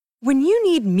When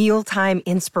you need mealtime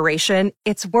inspiration,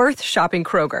 it's worth shopping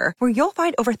Kroger, where you'll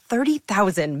find over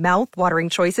 30,000 mouth-watering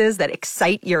choices that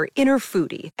excite your inner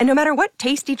foodie. And no matter what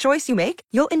tasty choice you make,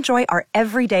 you'll enjoy our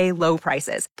everyday low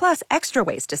prices, plus extra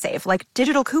ways to save, like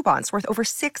digital coupons worth over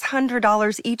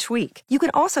 $600 each week. You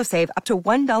can also save up to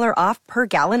 $1 off per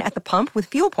gallon at the pump with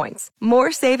fuel points.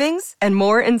 More savings and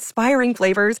more inspiring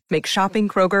flavors make shopping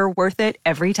Kroger worth it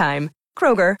every time.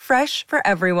 Kroger, fresh for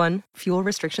everyone. Fuel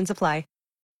restrictions apply.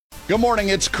 Good morning,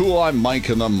 it's cool. I'm Mike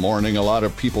in the morning. A lot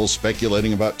of people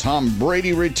speculating about Tom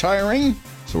Brady retiring.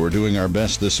 So we're doing our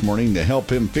best this morning to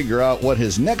help him figure out what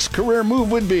his next career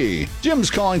move would be. Jim's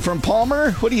calling from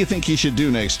Palmer. What do you think he should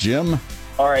do next, Jim?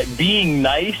 All right, being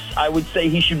nice, I would say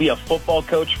he should be a football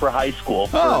coach for high school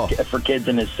for kids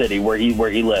in his city where he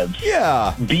lives.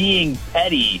 Yeah. Being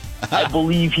petty, I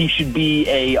believe he should be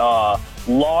a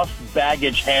lost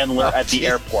baggage handler at the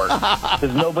airport,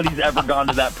 because nobody's ever gone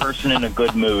to that person in a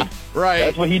good mood. Right.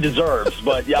 That's what he deserves.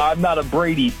 But yeah, I'm not a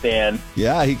Brady fan.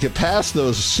 Yeah, he could pass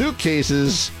those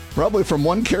suitcases probably from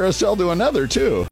one carousel to another, too.